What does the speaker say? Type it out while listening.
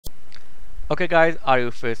Okay guys, are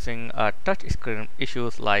you facing touch screen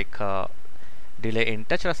issues like delay in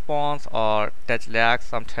touch response or touch lag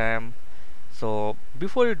sometime? So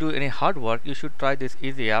before you do any hard work, you should try this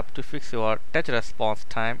easy app to fix your touch response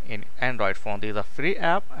time in Android phone. This is a free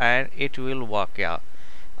app and it will work. Yeah,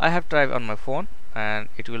 I have tried on my phone and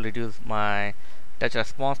it will reduce my touch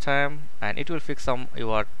response time and it will fix some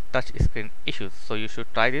your touch screen issues. So you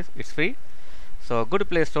should try this. It's free. So go to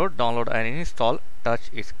Play Store, download and install Touch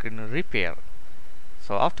Screen Repair.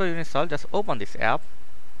 So after you install, just open this app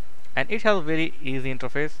and it has a very easy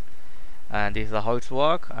interface, and this is how it's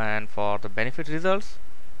work. And for the benefit results,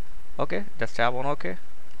 okay, just tap on OK.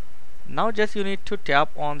 Now just you need to tap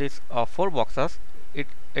on these four boxes.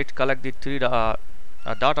 It collect the three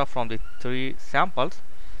data from the three samples.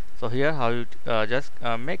 So here how you just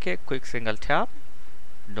make a quick single tap,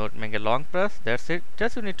 don't make a long press, that's it.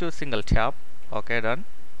 Just you need to single tap. Okay, done.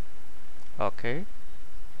 Okay,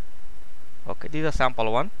 this is a sample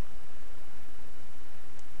one.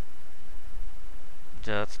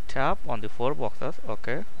 Just tap on the four boxes.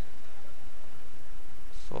 Okay,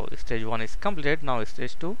 so stage 1 is completed. Now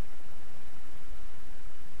stage 2.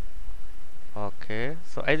 Okay,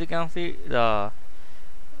 so as you can see, the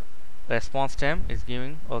response time is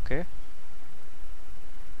giving. Okay,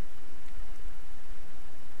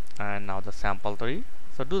 and now the sample 3.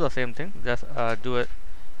 So do the same thing, just do a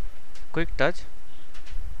quick touch.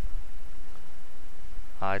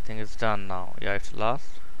 I think it's done now. Yeah, it's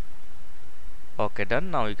last. Okay,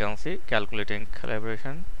 done. Now you can see calculating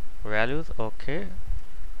calibration values. Okay,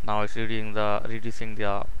 now it's reducing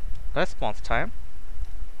the response time.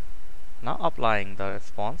 Now applying the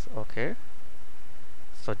response. Okay,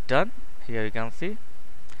 so done. Here you can see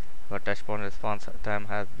your touch point response time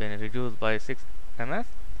has been reduced by 6 ms.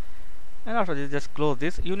 And after this, just close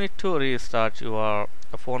this. You need to restart your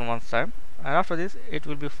phone once time, and after this it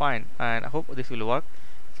will be fine. And I hope this will work.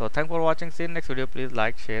 So thanks for watching. See you in next video. Please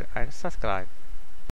like, share and subscribe.